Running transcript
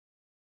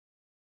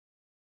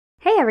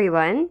Hey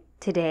everyone!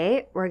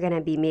 Today we're going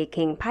to be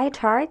making pie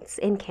charts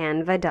in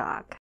Canva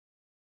Doc.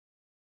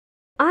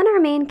 On our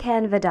main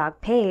Canva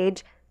Doc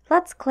page,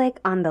 let's click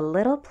on the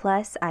little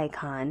plus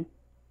icon.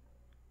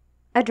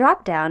 A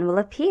drop-down will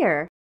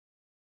appear.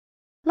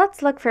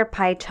 Let's look for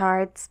pie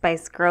charts by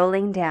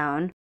scrolling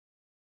down,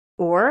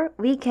 or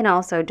we can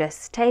also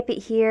just type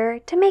it here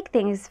to make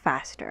things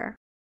faster.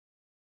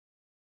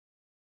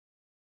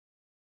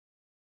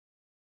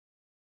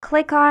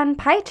 Click on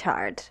Pie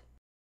Chart.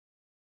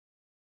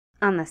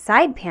 On the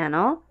side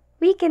panel,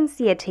 we can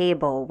see a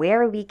table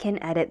where we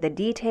can edit the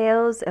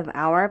details of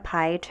our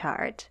pie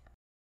chart.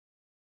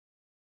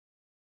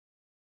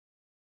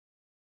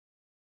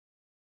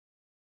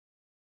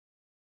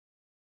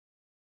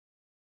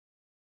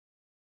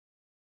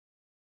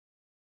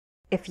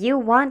 If you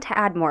want to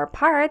add more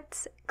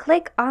parts,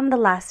 click on the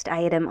last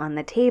item on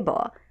the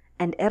table,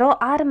 and it'll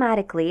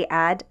automatically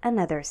add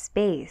another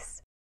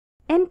space.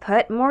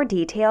 Input more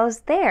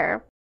details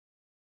there.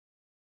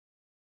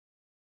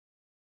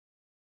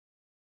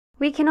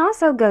 We can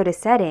also go to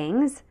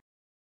Settings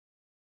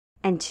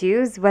and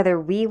choose whether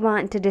we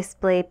want to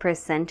display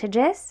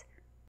percentages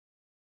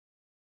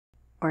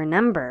or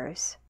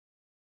numbers.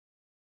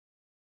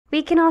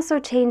 We can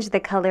also change the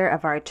color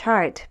of our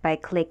chart by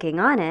clicking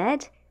on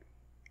it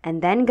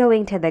and then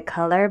going to the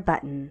Color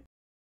button.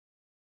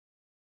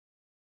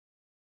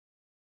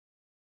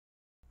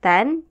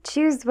 Then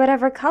choose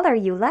whatever color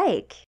you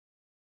like.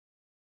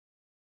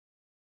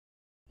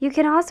 You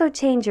can also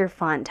change your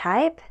font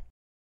type,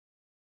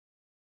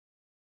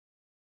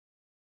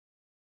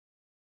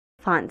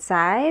 font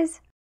size,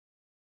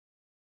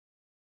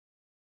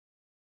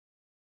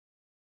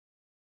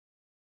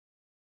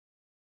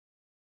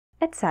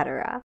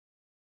 etc.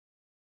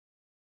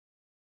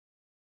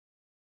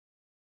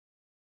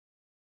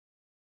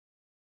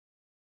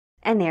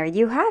 And there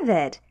you have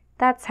it.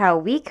 That's how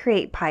we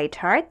create pie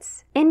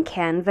charts in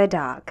Canva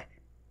Doc.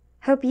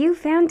 Hope you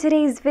found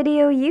today's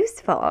video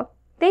useful.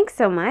 Thanks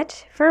so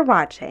much for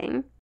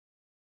watching.